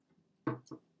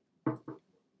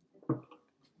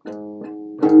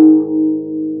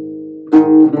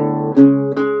I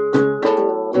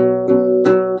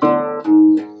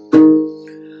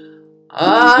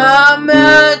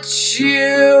met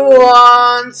you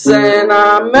once and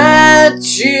I met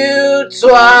you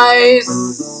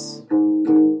twice.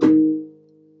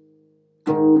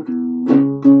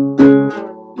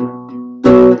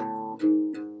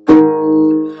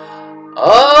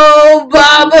 Oh,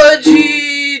 Baba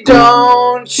G,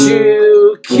 don't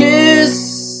you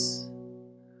kiss.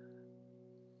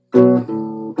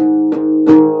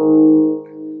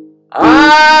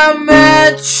 I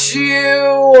met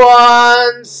you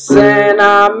once and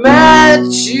I met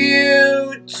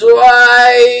you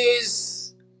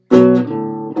twice.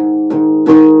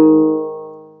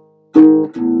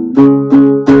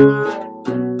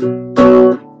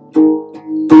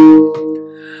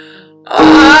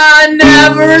 I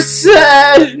never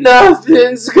said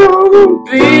nothing's gonna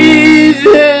be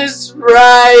this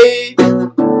right.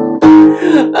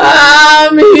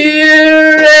 I'm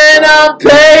here and I'm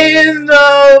paying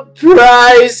the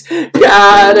price.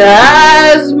 God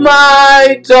has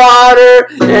my daughter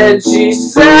and she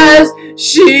says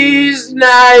she's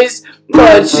nice,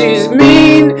 but she's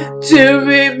mean to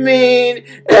be mean,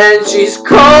 and she's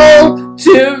cold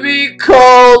to be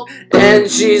cold, and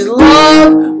she's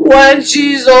love when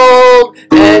she's old,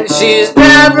 and she's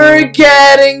never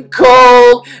getting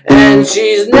cold, and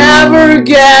she's never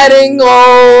getting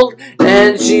old,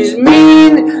 and she's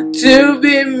mean to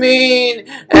be mean,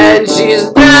 and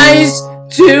she's nice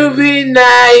to be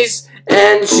nice,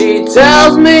 and she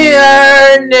tells me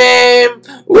her name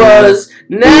was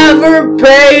never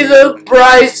pay the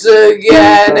price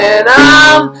again, and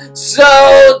I'm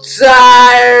so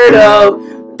tired of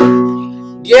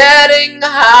getting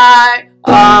high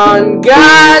on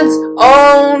God's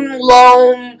own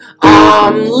loan.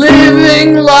 I'm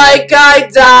living like I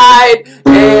died,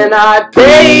 and I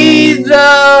paid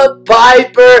the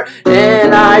piper,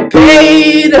 and I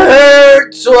paid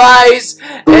her twice,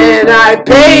 and I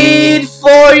paid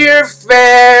for your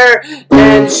fare,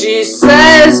 and she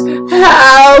says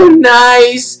how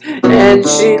nice, and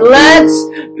she lets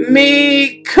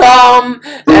me come,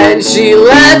 and she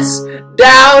lets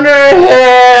down her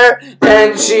hair,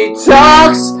 and she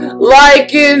talks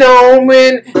like an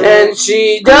omen, and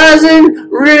she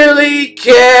doesn't really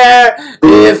care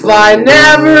if I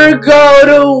never go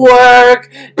to work,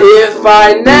 if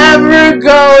I never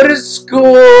go to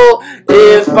school,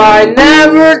 if I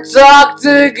never talk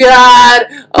to God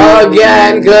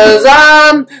again, 'cause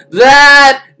I'm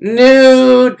that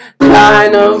nude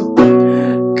kind of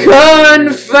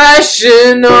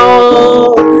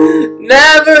confessional.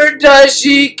 Never does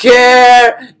she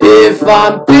care if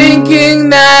I'm thinking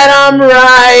that I'm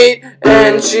right,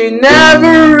 and she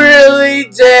never really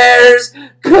dares,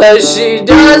 'cause she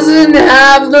doesn't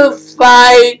have the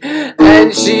fight,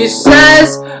 and she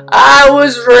says I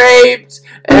was raped,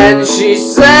 and she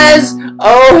says,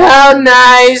 oh how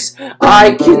nice,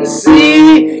 I can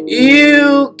see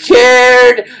you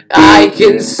cared, I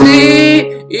can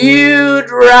see you'd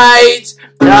write,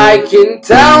 I can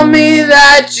tell me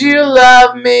that you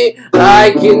love me,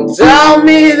 I can tell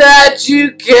me that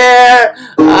you care,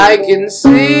 I can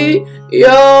see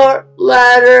your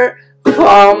letter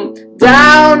come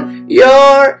down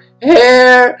your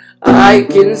hair, I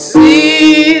can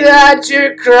see that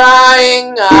you're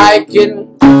crying, I can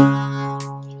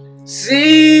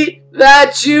see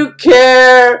that you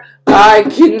care, I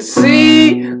can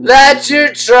see that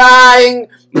you're trying,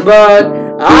 but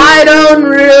I don't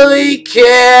really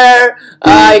care.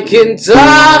 I can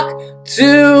talk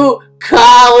to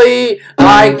Kali,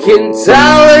 I can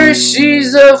tell her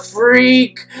she's a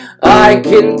freak, I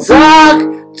can talk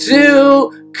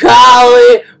to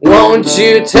Kali, won't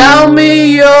you tell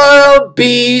me you're a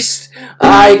beast?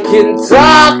 I can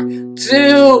talk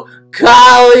to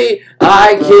Kali,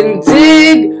 I can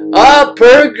dig up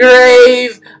her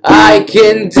grave, I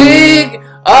can dig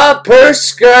up her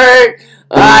skirt,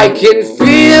 I can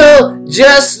feel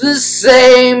just the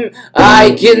same,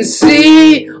 I can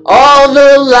see all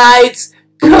the lights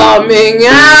coming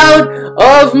out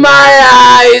of my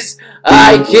eyes,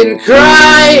 I can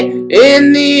cry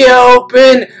in the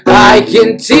open, I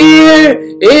can tear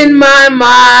in my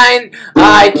mind,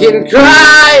 I can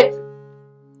cry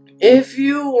if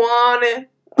you want it,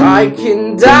 I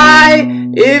can die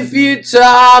if you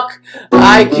talk,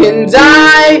 I can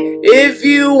die if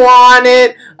you want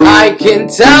it, I can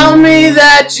tell me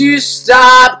that you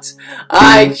stopped,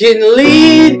 I can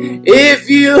lead if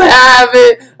you have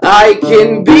it, I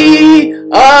can be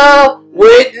a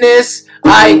witness,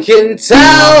 I can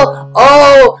tell,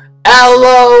 oh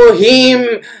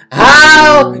Elohim,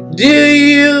 how do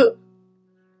you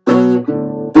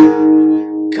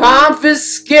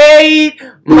confiscate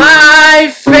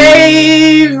my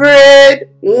favorite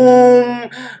womb.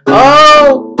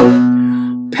 Oh,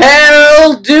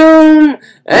 peril, doom,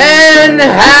 and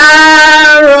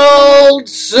Harold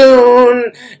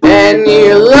soon. And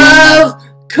you love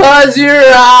 'cause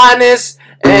you're honest.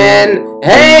 And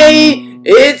hey,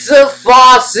 it's a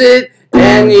faucet.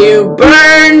 And you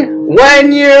burn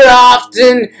when you're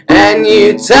often. And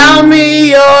you tell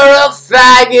me you're a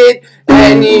faggot.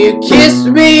 And you kiss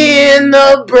me in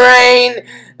the brain.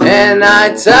 And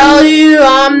I tell you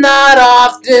I'm not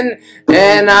often.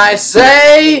 And I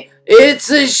say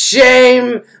it's a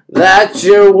shame that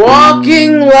you're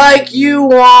walking like you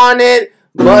want it,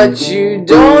 but you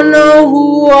don't know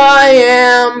who I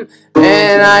am.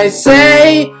 And I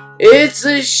say it's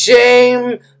a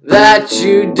shame that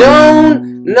you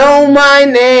don't know my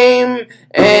name.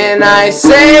 And I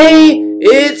say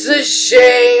it's a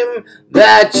shame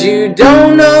that you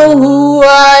don't know who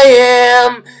I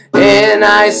am. And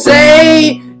I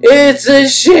say it's a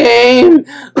shame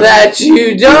that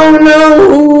you don't know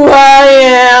who I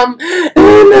am.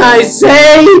 And I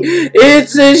say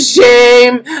it's a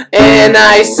shame. And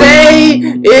I say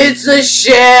it's a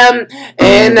sham.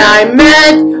 And I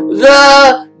met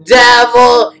the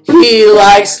devil. He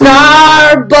likes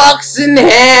Starbucks and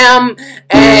ham.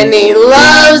 And he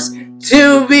loves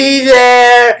to be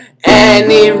there.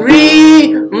 And he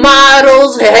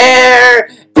remodels hair.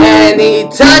 And he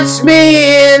touched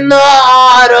me in the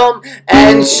autumn,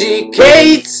 and she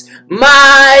cates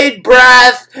my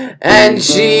breath, and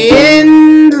she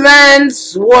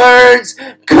invents words,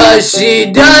 'cause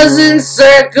she doesn't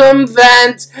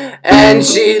circumvent, and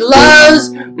she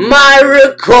loves my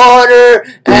recorder,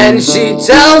 and she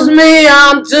tells me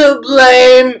I'm to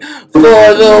blame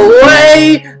for the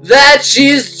way that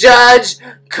she's judged,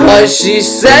 'cause she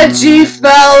said she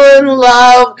fell in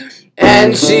love.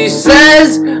 And she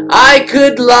says I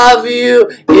could love you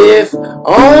if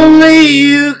only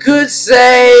you could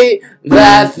say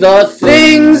that the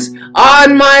things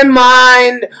on my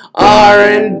mind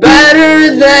aren't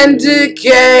better than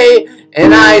decay.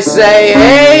 And I say,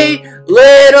 hey,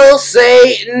 little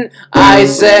Satan. I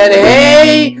said,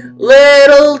 hey,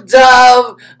 little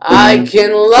dove. I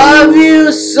can love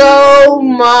you so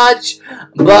much,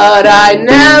 but I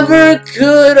never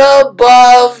could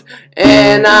above.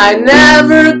 And I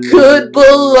never could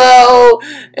below.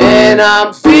 And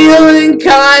I'm feeling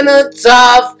kinda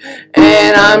tough.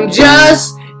 And I'm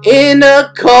just in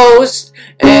a coast.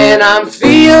 And I'm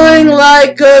feeling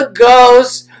like a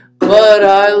ghost. But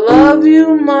I love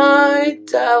you, my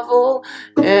devil.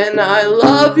 And I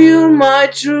love you, my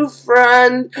true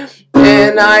friend.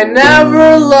 And I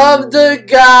never loved a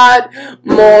God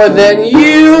more than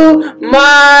you,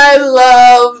 my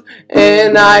love.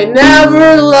 And I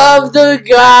never loved a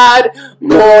God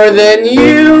more than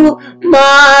you,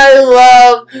 my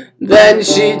love. Then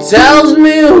she tells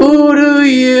me, who do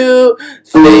you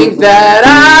think that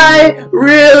I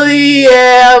really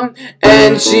am?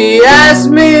 And she asks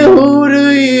me, who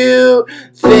do you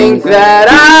think that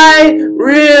I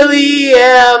really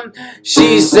am?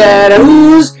 She said,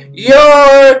 who's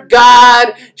your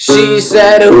God? She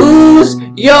said, who's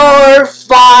your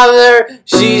father?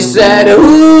 She said,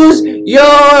 who's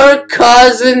your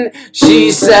cousin?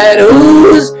 She said,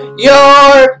 who's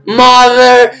your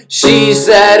mother? She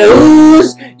said,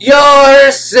 who's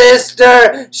your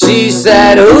sister? She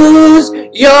said, who's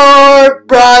your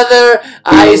brother?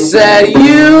 I said,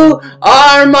 you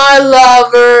are my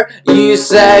lover. You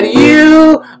said,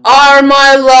 you are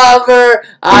my lover.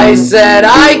 I said,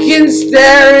 I can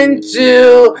stare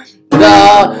into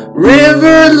the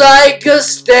river like a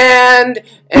stand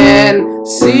and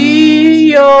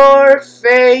see your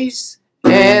face,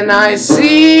 and I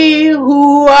see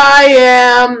who I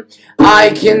am.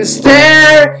 I can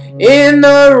stare in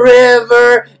the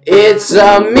river, it's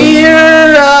a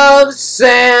mirror of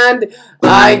sand.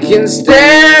 I can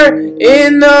stare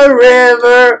in the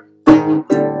river,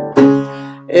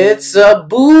 it's a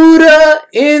Buddha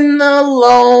in the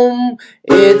loam.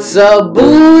 It's a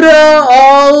Buddha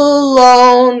all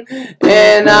alone.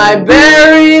 And I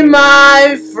bury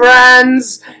my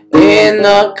friends in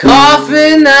the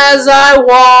coffin as I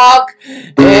walk.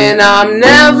 And I'm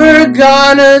never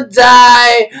gonna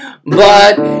die,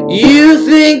 but you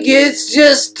think it's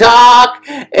just talk.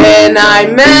 And I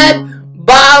met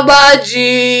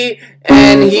Babaji,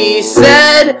 and he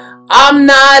said, I'm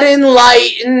not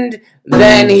enlightened.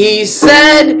 Then he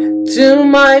said to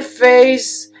my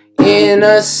face, in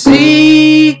a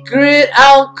secret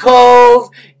alcove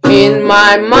In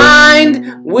my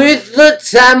mind, with the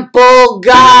temple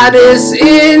goddess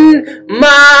in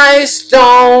my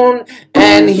stone.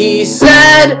 And he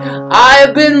said,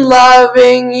 I've been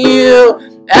loving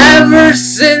you ever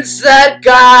since that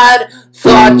God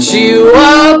thought you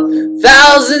up.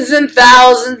 Thousands and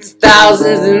thousands,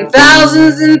 thousands and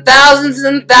thousands and thousands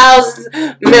and thousands,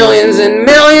 millions and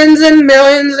millions and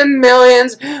millions and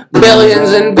millions, billions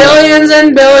and billions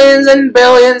and billions and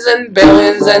billions and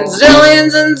billions and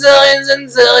zillions and zillions and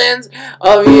zillions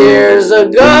of years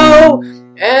ago.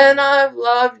 And I've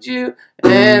loved you,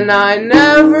 and I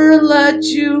never let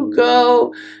you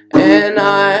go. And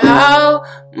how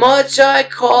much I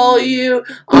call you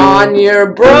on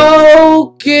your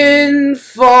broken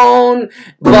phone,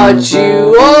 but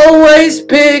you always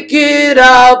pick it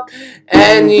up,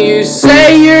 and you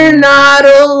say you're not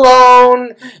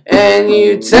alone, and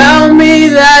you tell me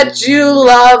that you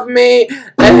love me,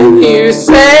 and you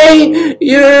say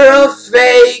you're a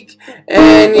fake,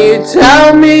 and you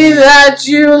tell me that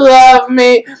you love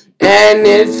me, and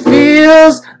it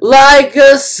feels like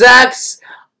a sex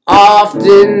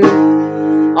often.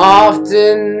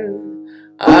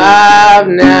 I've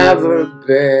never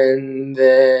been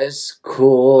this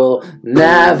cool,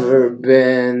 never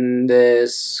been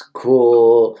this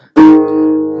cool.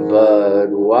 But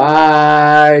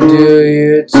why do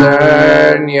you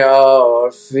turn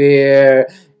your fear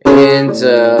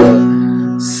into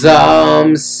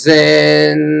some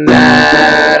sin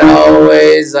that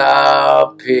always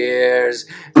appears?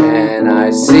 And I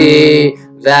see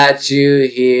that you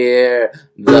hear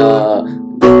the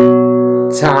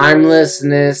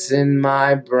timelessness in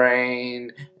my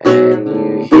brain, and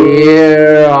you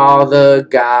hear all the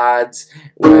gods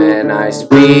when I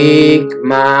speak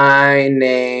my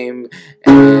name,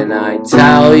 and I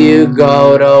tell you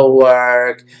go to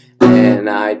work, and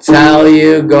I tell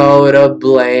you go to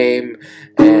blame,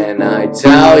 and I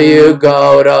tell you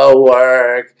go to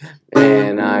work,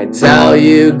 and I tell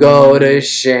you go to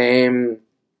shame.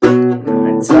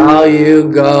 I tell you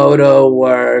go to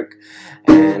work,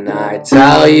 and I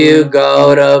tell you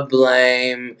go to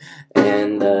blame.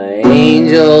 And the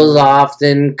angels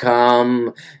often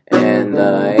come, and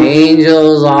the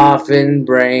angels often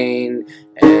brain,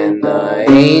 and the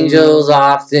angels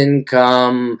often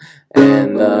come,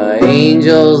 and the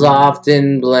angels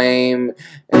often blame.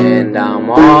 And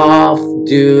I'm off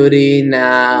duty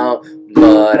now,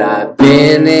 but I've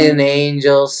been an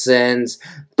angel since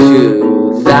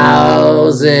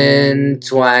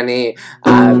 2020.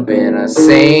 I've been a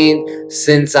saint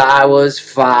since I was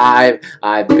 5.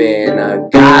 I've been a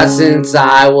god since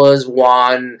I was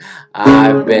 1.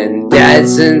 I've been dead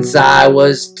since I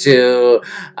was 2.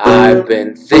 I've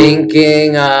been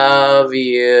thinking of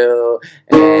you,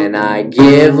 and I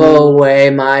give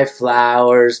away my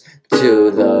flowers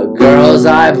to the girls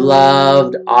I've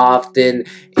loved often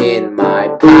in my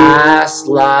past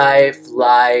life.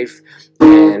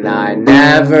 And I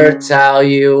never tell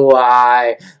you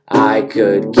why. I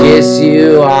could kiss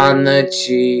you on the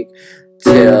cheek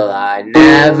till I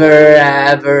never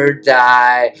ever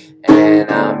die.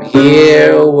 And I'm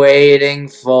here waiting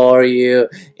for you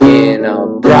in a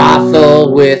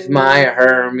brothel with my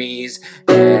Hermes.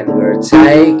 And we're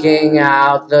taking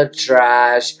out the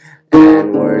trash,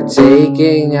 and we're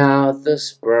taking out the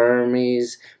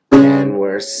spermies, and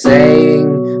we're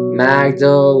saying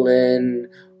Magdalene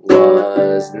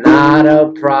was not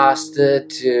a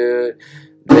prostitute.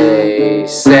 They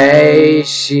say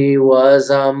she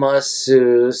was a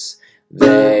masseuse.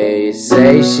 They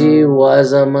say she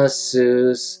was a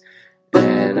masseuse.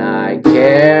 And I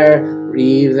care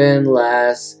even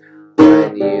less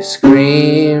when you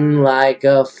scream like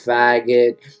a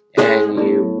faggot, and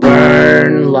you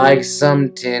burn like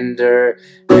some tinder,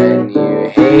 and you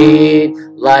hate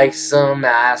like some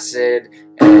acid,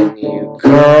 and you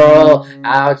curl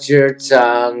out your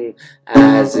tongue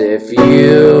as if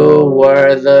you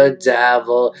were the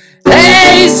devil.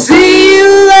 Hey, see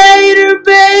you later,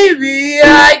 baby.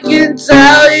 I can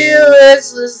tell you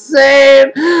it's the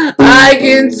same. I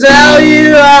can tell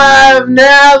you I've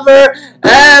never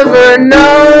ever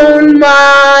known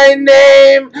my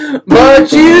name,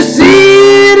 but you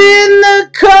see it in the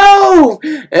cove,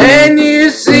 and you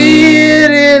see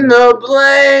it in the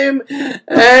blame,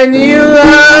 and you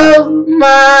love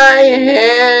my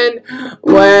hand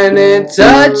when it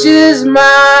touches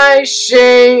my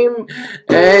shame,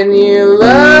 and you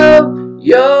love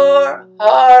your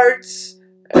hearts,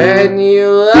 and you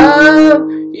love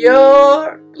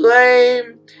your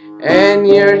blame, and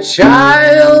your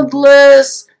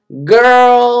childless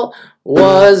girl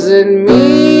wasn't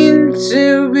mean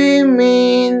to be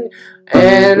mean,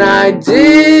 and I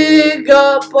dig dig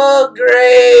up a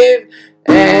grave,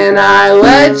 and I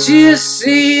let you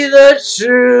see the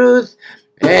truth,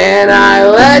 and I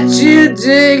let you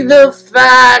dig the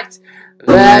fact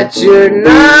that you're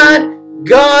not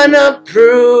gonna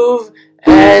prove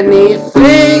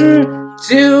anything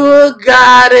to a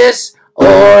goddess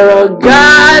or a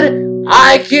god.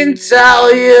 I can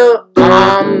tell you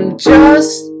I'm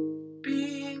just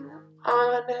being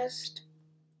honest.